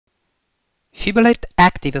Shibboleth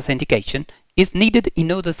Active Authentication is needed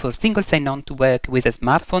in order for single sign-on to work with a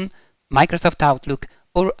smartphone, Microsoft Outlook,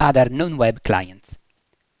 or other non-web clients.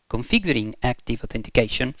 Configuring Active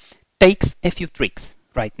Authentication takes a few tricks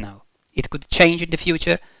right now. It could change in the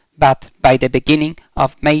future, but by the beginning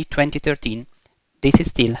of May 2013, this is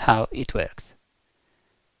still how it works.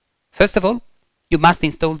 First of all, you must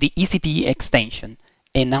install the Ecb Extension,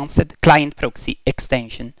 Enhanced Client Proxy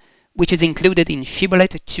Extension, which is included in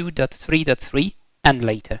Shibboleth 2.3.3 and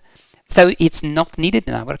later, so it's not needed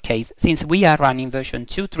in our case since we are running version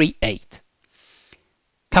 2.3.8.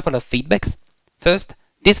 Couple of feedbacks. First,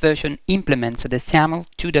 this version implements the SAML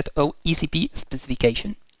 2.0 Ecb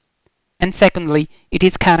specification, and secondly, it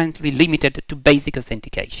is currently limited to basic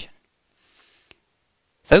authentication.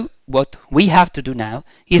 So, what we have to do now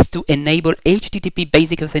is to enable HTTP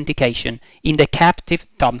basic authentication in the captive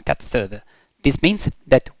Tomcat server. This means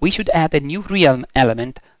that we should add a new realm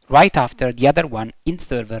element right after the other one in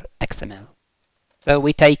server XML. So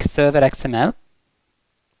we take server XML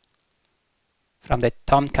from the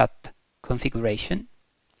Tomcat configuration.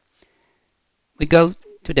 We go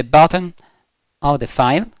to the bottom of the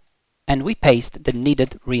file and we paste the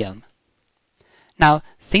needed realm. Now,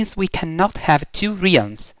 since we cannot have two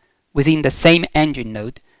realms within the same engine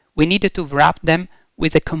node, we needed to wrap them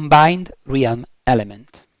with a combined realm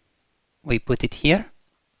element. We put it here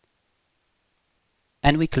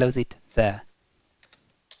and we close it there.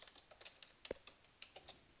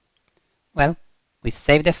 Well, we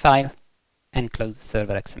save the file and close the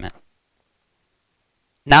server XML.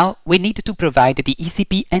 Now we need to provide the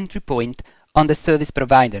ECP entry point on the service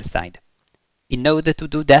provider side. In order to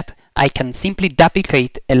do that, I can simply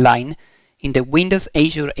duplicate a line in the Windows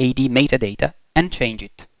Azure AD metadata and change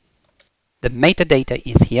it. The metadata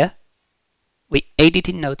is here. We edit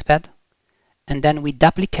in Notepad, and then we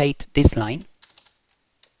duplicate this line,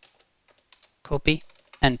 copy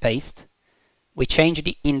and paste. We change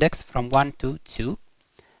the index from 1 to 2,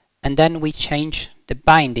 and then we change the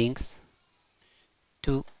bindings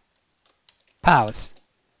to pause.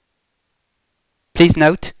 Please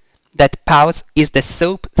note that pause is the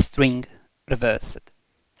SOAP string reversed.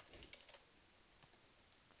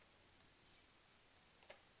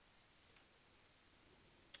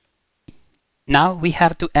 Now we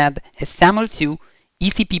have to add a SAML2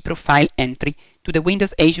 ECP profile entry to the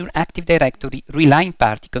Windows Azure Active Directory Reline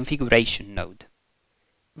Party configuration node.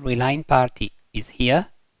 Reline Party is here.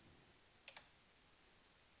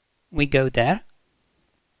 We go there.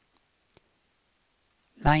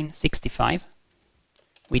 Line 65.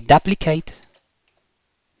 We duplicate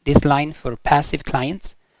this line for passive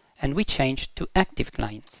clients and we change to active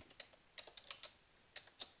clients.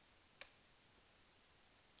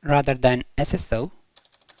 Rather than SSO,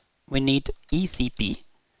 we need ECP,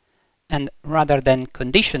 and rather than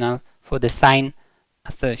conditional for the sign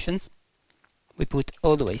assertions, we put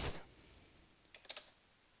always.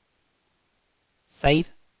 Save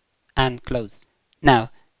and close. Now,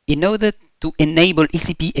 in order to enable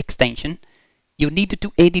ECP extension, you need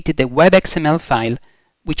to edit the web XML file,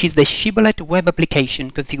 which is the Shibboleth web application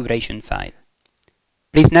configuration file.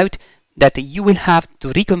 Please note that you will have to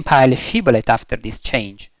recompile Shibboleth after this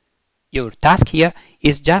change. Your task here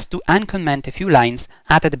is just to uncomment a few lines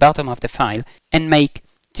at the bottom of the file and make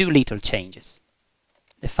two little changes.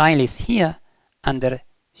 The file is here under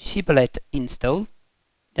Shibboleth install,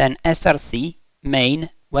 then src, main,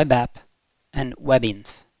 web app, and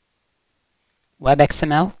webinf. Web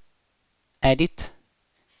XML, edit,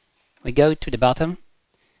 we go to the bottom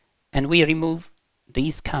and we remove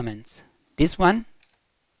these comments. This one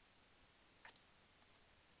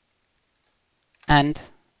and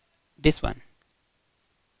this one.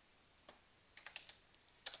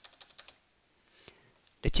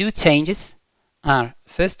 The two changes are,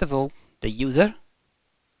 first of all, the user.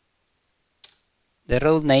 The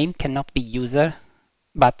role name cannot be user,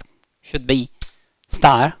 but should be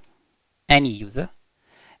star, any user.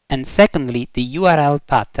 And secondly, the URL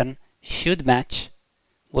pattern should match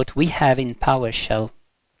what we have in PowerShell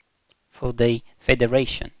for the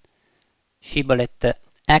federation, Shibboleth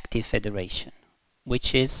Active Federation,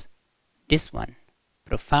 which is this one,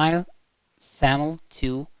 profile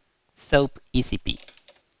SAML2 SOAP ECP.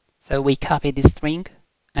 So we copy this string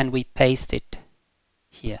and we paste it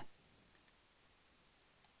here.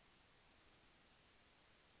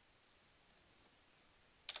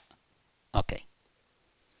 Okay.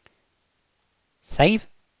 Save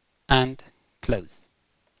and close.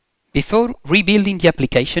 Before rebuilding the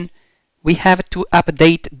application, we have to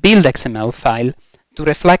update build XML file to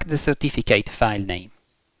reflect the certificate file name.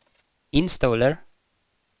 Installer,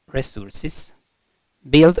 resources,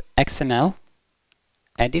 build XML,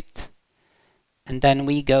 edit, and then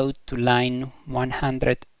we go to line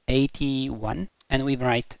 181 and we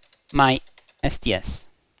write my STS.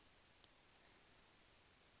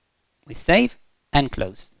 We save and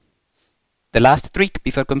close. The last trick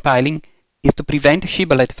before compiling is to prevent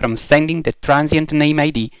Shibboleth from sending the transient name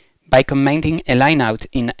ID by commenting a line out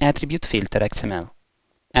in attribute filter XML.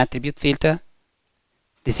 Attribute filter,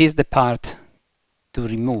 this is the part to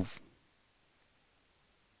remove.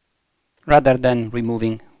 Rather than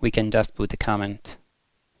removing, we can just put a comment.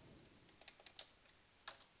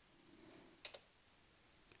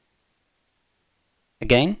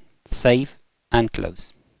 Again, save and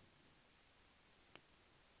close.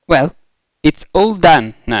 Well, it's all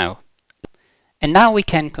done now. And now we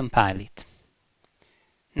can compile it.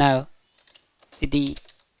 Now, cd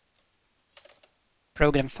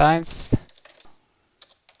program files,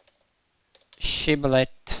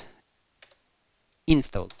 Shibboleth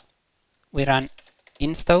install. We run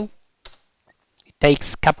install. It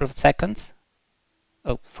takes a couple of seconds.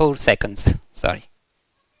 Oh, 4 seconds, sorry.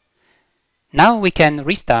 Now we can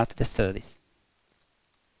restart the service.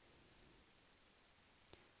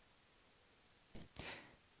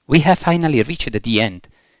 We have finally reached the end.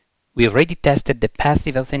 We already tested the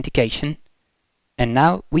passive authentication, and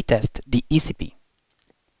now we test the Ecb.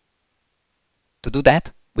 To do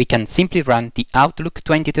that, we can simply run the Outlook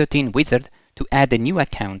 2013 wizard to add a new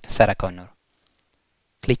account, Sarah Connor.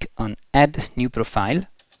 Click on Add New Profile.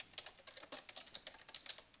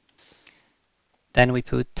 Then we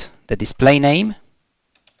put the display name,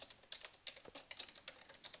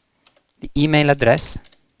 the email address,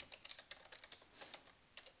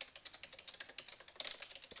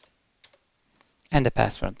 and the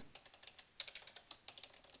password.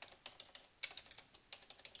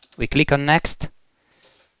 We click on Next,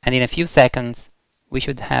 and in a few seconds we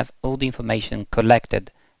should have all the information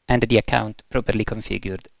collected and the account properly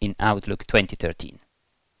configured in Outlook 2013.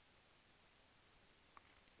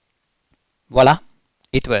 Voila,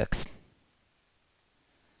 it works.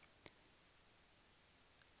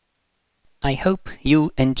 I hope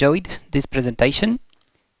you enjoyed this presentation.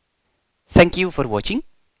 Thank you for watching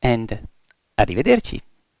and arrivederci.